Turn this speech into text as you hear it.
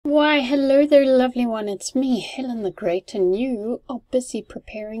Why, hello there, lovely one. It's me, Helen the Great, and you are busy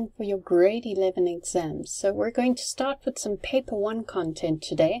preparing for your grade 11 exams. So we're going to start with some paper 1 content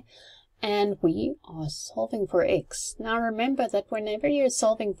today, and we are solving for x. Now remember that whenever you're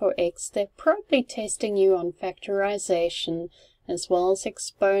solving for x, they're probably testing you on factorization as well as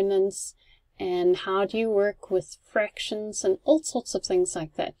exponents and how do you work with fractions and all sorts of things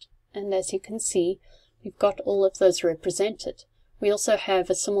like that. And as you can see, we've got all of those represented. We also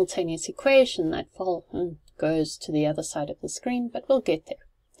have a simultaneous equation that goes to the other side of the screen, but we'll get there.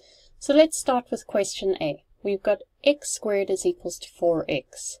 So let's start with question A. We've got x squared is equals to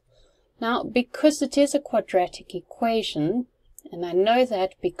 4x. Now, because it is a quadratic equation, and I know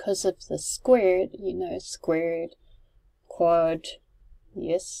that because of the squared, squared, quad,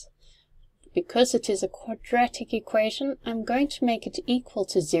 yes. Because it is a quadratic equation, I'm going to make it equal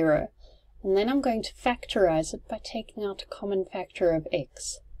to 0. And then I'm going to factorize it by taking out a common factor of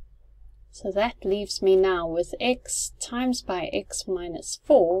x. So that leaves me now with x times by x minus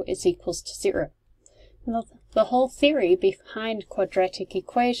 4 is equals to 0. Now, the whole theory behind quadratic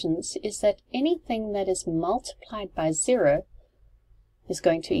equations is that anything that is multiplied by 0 is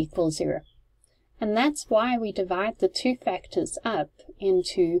going to equal 0. And that's why we divide the two factors up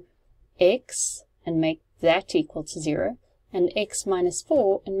into x and make that equal to 0. And x minus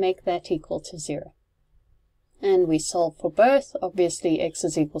 4 and make that equal to 0. And we solve for both. Obviously x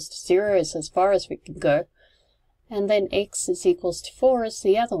is equals to 0 is as far as we can go. And then x is equals to 4 is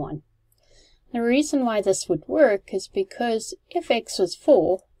the other one. The reason why this would work is because if x was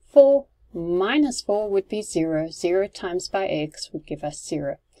 4, 4 minus 4 would be 0. 0 times by x would give us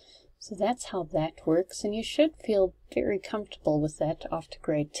 0. So that's how that works, and you should feel very comfortable with that after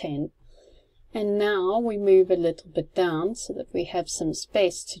grade 10. And now we move a little bit down so that we have some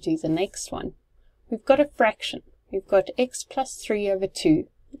space to do the next one. We've got a fraction. We've got x plus 3 over 2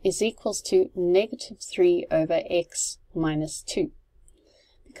 is equals to negative 3 over x minus 2.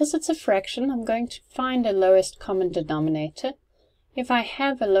 Because it's a fraction, I'm going to find a lowest common denominator. If I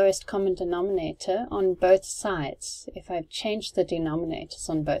have a lowest common denominator on both sides, if I've changed the denominators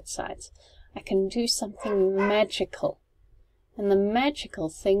on both sides, I can do something magical. And the magical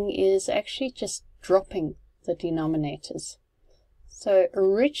thing is actually just dropping the denominators. So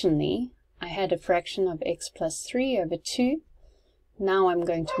originally, I had a fraction of x plus 3 over 2. Now I'm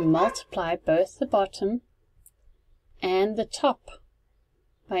going to multiply both the bottom and the top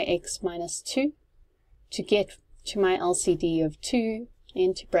by x minus 2 to get to my LCD of 2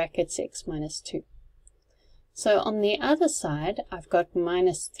 into brackets x minus 2. So on the other side, I've got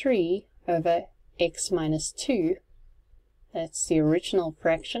minus 3 over x minus 2. That's the original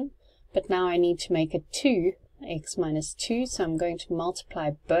fraction, but now I need to make it 2, x minus 2, so I'm going to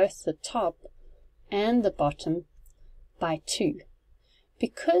multiply both the top and the bottom by 2.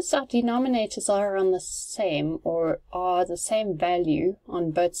 Because our denominators are on the same, or are the same value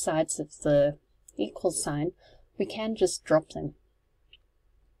on both sides of the equal sign, we can just drop them.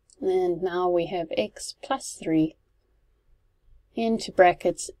 And now we have x plus 3 into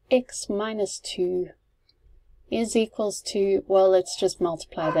brackets x minus 2 is equals to, well, let's just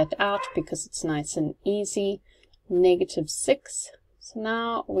multiply that out because it's nice and easy, negative 6. So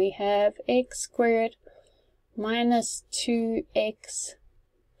now we have x squared minus 2x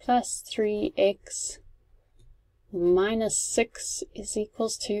plus 3x minus 6 is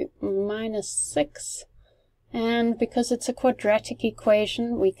equals to minus 6. And because it's a quadratic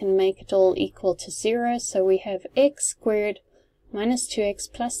equation, we can make it all equal to 0. So we have x squared minus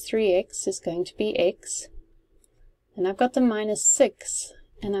 2x plus 3x is going to be x. And I've got the minus 6,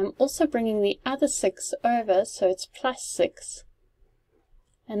 and I'm also bringing the other 6 over, so it's plus 6.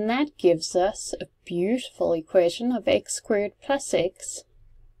 And that gives us a beautiful equation of x squared plus x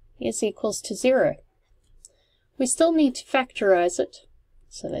is equals to 0. We still need to factorize it,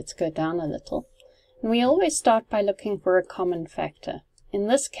 so let's go down a little. And we always start by looking for a common factor. In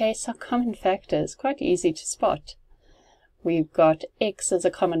this case, our common factor is quite easy to spot. We've got x as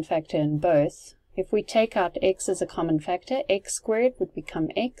a common factor in both. If we take out x as a common factor, x squared would become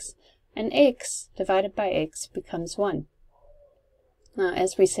x, and x divided by x becomes 1. Now,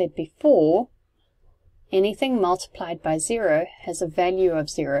 as we said before, anything multiplied by 0 has a value of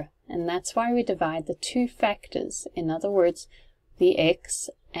 0, and that's why we divide the two factors, in other words, the x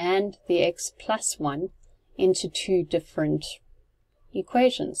and the x plus 1, into two different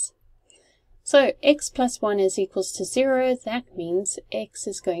equations. So x plus 1 is equals to 0. That means x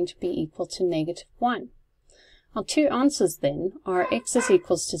is going to be equal to negative 1. Our two answers then are x is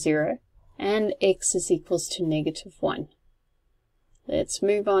equals to 0 and x is equals to negative 1. Let's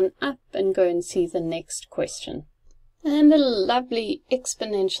move on up and go and see the next question. And a lovely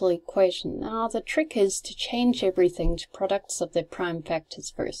exponential equation. Now the trick is to change everything to products of their prime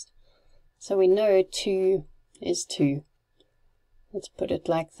factors first. So we know 2 is 2. Let's put it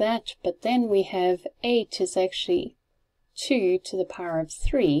like that. But then we have 8 is actually 2 to the power of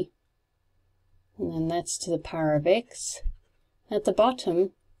 3. And then that's to the power of x. At the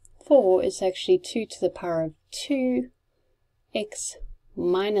bottom, 4 is actually 2 to the power of 2x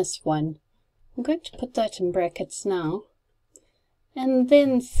minus 1. I'm going to put that in brackets now. And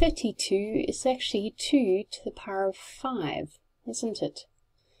then 32 is actually 2 to the power of 5, isn't it?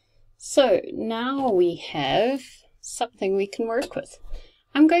 So now we have something we can work with.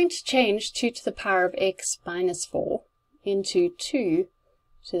 I'm going to change 2 to the power of x minus 4 into 2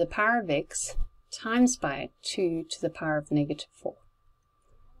 to the power of x times by 2 to the power of negative 4.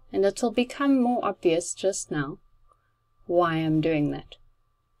 And it'll become more obvious just now why I'm doing that.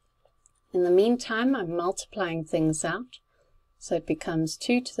 In the meantime, I'm multiplying things out. So it becomes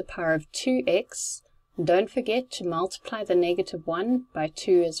 2 to the power of 2x. And don't forget to multiply the negative 1 by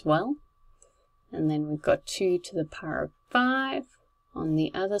 2 as well. And then we've got 2 to the power of 5 on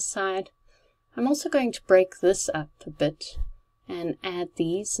the other side. I'm also going to break this up a bit and add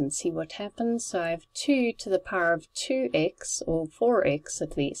these and see what happens. So I have 2 to the power of 2x, or 4x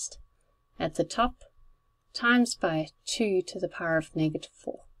at least, at the top, times by 2 to the power of negative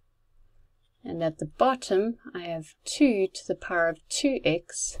 4. And at the bottom, I have 2 to the power of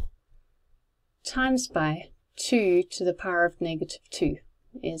 2x times by 2 to the power of negative 2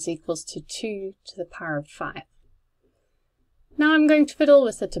 is equals to 2 to the power of 5. Now I'm going to fiddle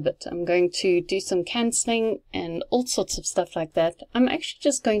with it a bit. I'm going to do some cancelling and all sorts of stuff like that. I'm actually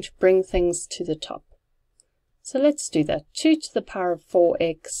just going to bring things to the top. So let's do that. 2 to the power of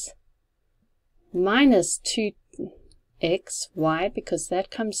 4x minus 2x, why? Because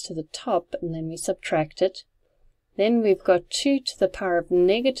that comes to the top and then we subtract it. Then we've got 2 to the power of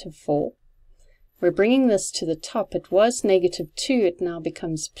negative 4. We're bringing this to the top. It was negative 2, it now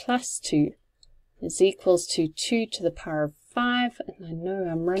becomes plus 2, is equals to 2 to the power of 5. And I know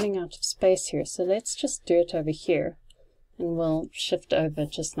I'm running out of space here, so let's just do it over here and we'll shift over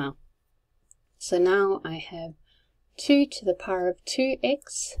just now. So now I have 2 to the power of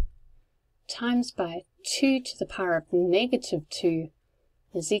 2x times by 2 to the power of negative 2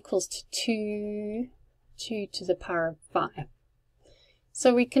 is equals to 2 to the power of 5.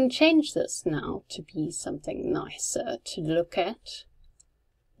 So we can change this now to be something nicer to look at.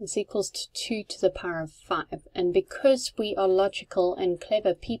 Is equals to 2 to the power of 5. And because we are logical and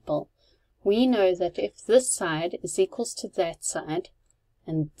clever people, we know that if this side is equals to that side,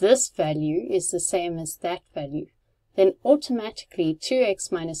 and this value is the same as that value, then automatically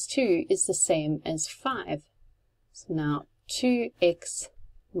 2x minus 2 is the same as 5. So now 2x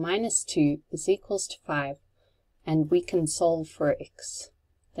minus 2 is equals to 5, and we can solve for x.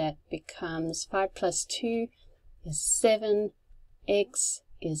 That becomes 5 plus 2 is 7. X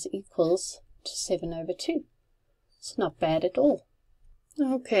is equals to 7 over 2. It's not bad at all.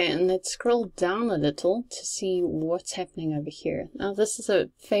 Okay, and let's scroll down a little to see what's happening over here. Now this is a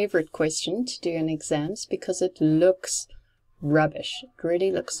favorite question to do in exams because it looks rubbish. It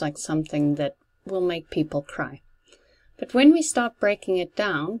really looks like something that will make people cry. But when we start breaking it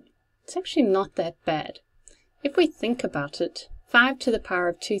down, it's actually not that bad. If we think about it, 5 to the power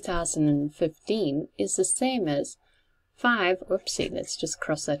of 2015 is the same as 5, oopsie, let's just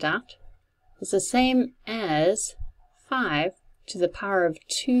cross that out, is the same as 5 to the power of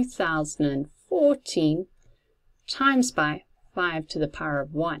 2014 times by 5 to the power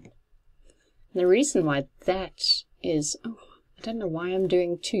of 1. And the reason why that is, I don't know why I'm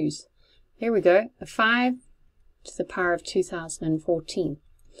doing 2's. There we go, a 5 to the power of 2014.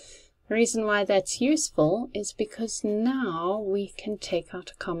 The reason why that's useful is because now we can take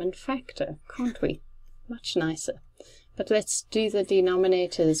out a common factor, can't we? Much nicer. But let's do the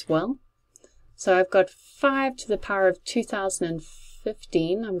denominator as well. So I've got 5 to the power of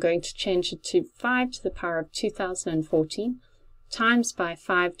 2015. I'm going to change it to 5 to the power of 2014 times by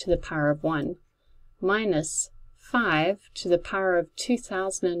 5 to the power of 1 minus 5 to the power of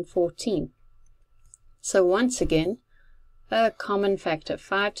 2014. So once again, a common factor,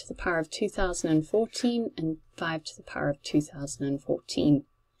 5 to the power of 2014 and 5 to the power of 2014.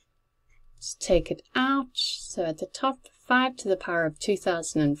 Let's take it out. So at the top, 5 to the power of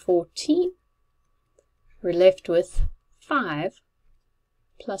 2014. We're left with 5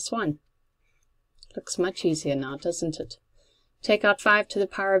 plus 1. Looks much easier now, doesn't it? Take out 5 to the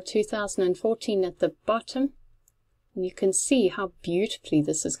power of 2014 at the bottom. And you can see how beautifully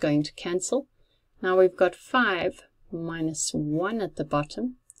this is going to cancel. Now we've got 5 minus 1 at the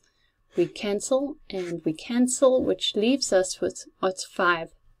bottom. we cancel and we cancel, which leaves us with what's 5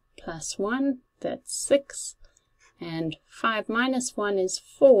 plus 1, that's 6. And 5 minus 1 is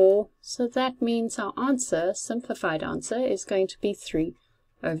 4, so that means our answer, simplified answer, is going to be 3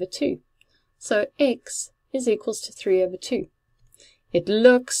 over 2. So x is equals to 3 over 2. It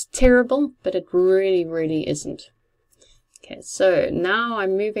looks terrible, but it really, really isn't. Okay, so now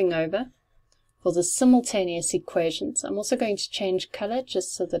I'm moving over for the simultaneous equations. I'm also going to change color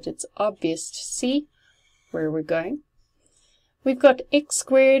just so that it's obvious to see where we're going. We've got x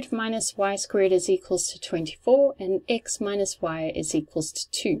squared minus y squared is equals to 24, and x minus y is equals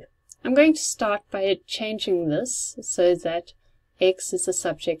to 2. I'm going to start by changing this so that x is the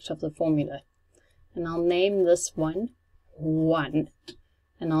subject of the formula. And I'll name this one 1.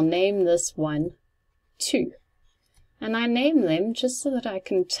 And I'll name this one 2. And I name them just so that I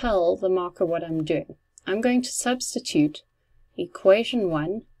can tell the marker what I'm doing. I'm going to substitute equation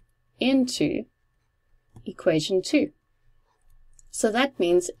 1 into equation 2. So that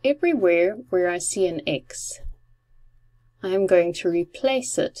means everywhere where I see an x, I am going to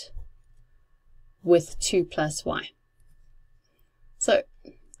replace it with 2 plus y. So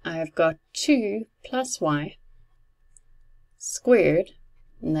I've got 2 plus y squared,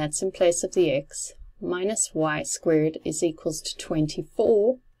 and that's in place of the x, minus y squared is equals to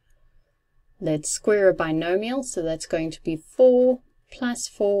 24. Let's square a binomial, so that's going to be 4 plus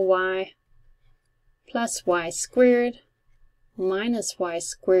 4y plus y squared minus y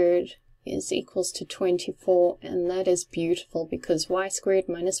squared is equals to 24, and that is beautiful because y squared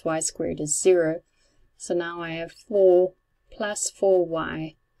minus y squared is 0. So now I have 4 plus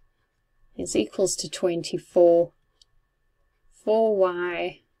 4y is equals to 24.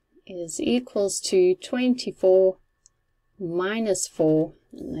 4y is equals to 24 minus 4,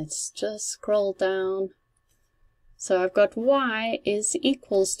 and let's just scroll down. So I've got y is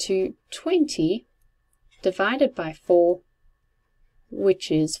equals to 20 divided by 4,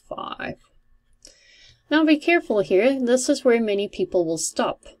 which is 5. Now be careful here, this is where many people will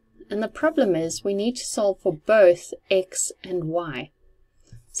stop. And the problem is we need to solve for both x and y.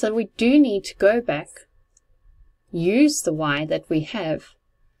 So we do need to go back, use the y that we have,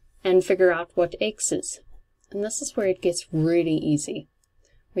 and figure out what x is. And this is where it gets really easy.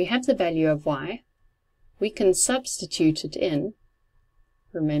 We have the value of y. We can substitute it in.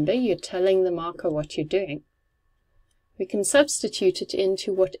 Remember, you're telling the marker what you're doing. We can substitute it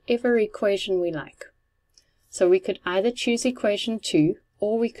into whatever equation we like. So we could either choose equation 2,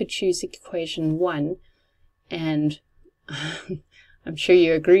 or we could choose equation 1. And I'm sure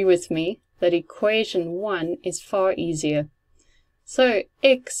you agree with me that equation 1 is far easier. So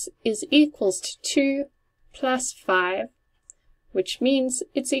x is equals to 2 plus 5, which means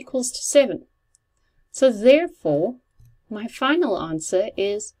it's equals to 7. So therefore, my final answer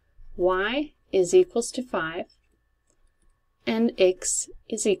is y is equals to 5 and x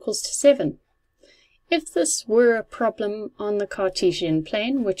is equals to 7. If this were a problem on the Cartesian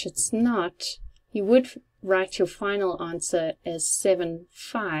plane, which it's not, you would write your final answer as 7,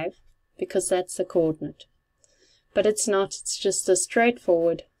 5, because that's the coordinate. But it's not, it's just a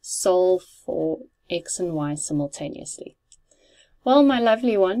straightforward solve for x and y simultaneously. Well, my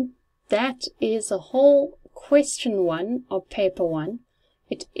lovely one, that is a whole question 1 of paper 1.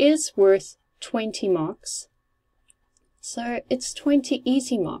 It is worth 20 marks. So it's 20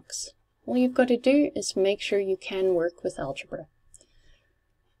 easy marks. All you've got to do is make sure you can work with algebra.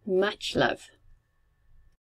 Much love.